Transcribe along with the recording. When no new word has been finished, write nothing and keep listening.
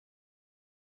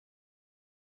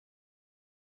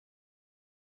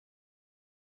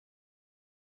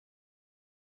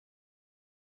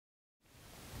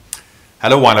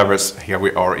Hello wine lovers, here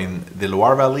we are in the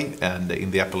Loire Valley and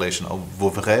in the appellation of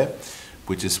Vouvray,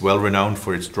 which is well renowned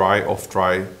for its dry,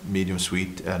 off-dry, medium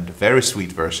sweet and very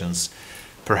sweet versions.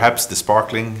 Perhaps the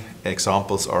sparkling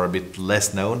examples are a bit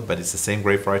less known, but it's the same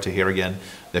grape variety here again,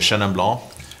 the Chenin Blanc.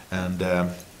 And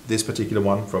this particular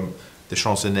one from the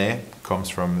Chanceny comes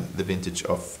from the vintage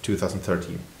of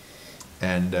 2013.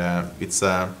 And it's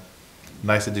a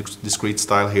nicely discreet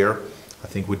style here. I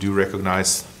think we do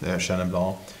recognize the Chenin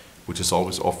Blanc, which is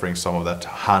always offering some of that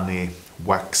honey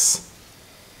wax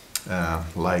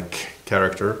like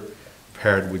character,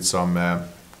 paired with some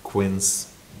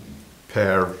quince,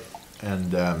 pear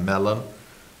and melon,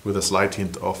 with a slight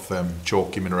hint of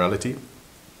chalky minerality.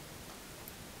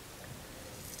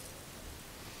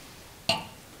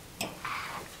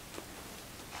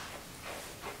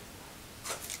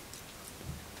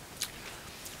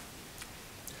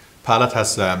 Palate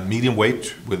has medium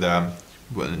weight with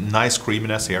nice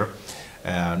creaminess here.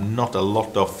 Not a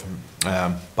lot of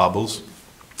bubbles,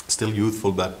 still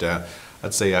youthful, but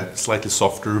I'd say slightly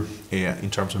softer in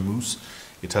terms of mousse.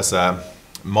 It has a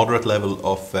moderate level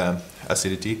of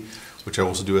acidity, which I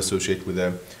also do associate with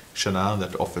the Chenin,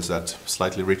 that offers that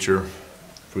slightly richer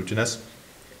fruitiness.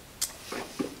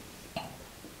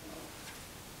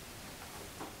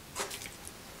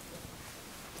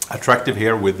 Attractive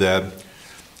here with the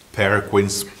pear,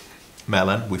 quince,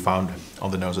 melon we found on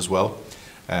the nose as well.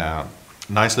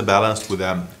 Nicely balanced with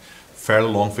a fairly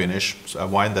long finish, so a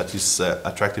wine that is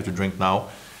attractive to drink now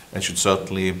and should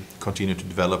certainly continue to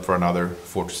develop for another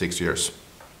 4 to 6 years.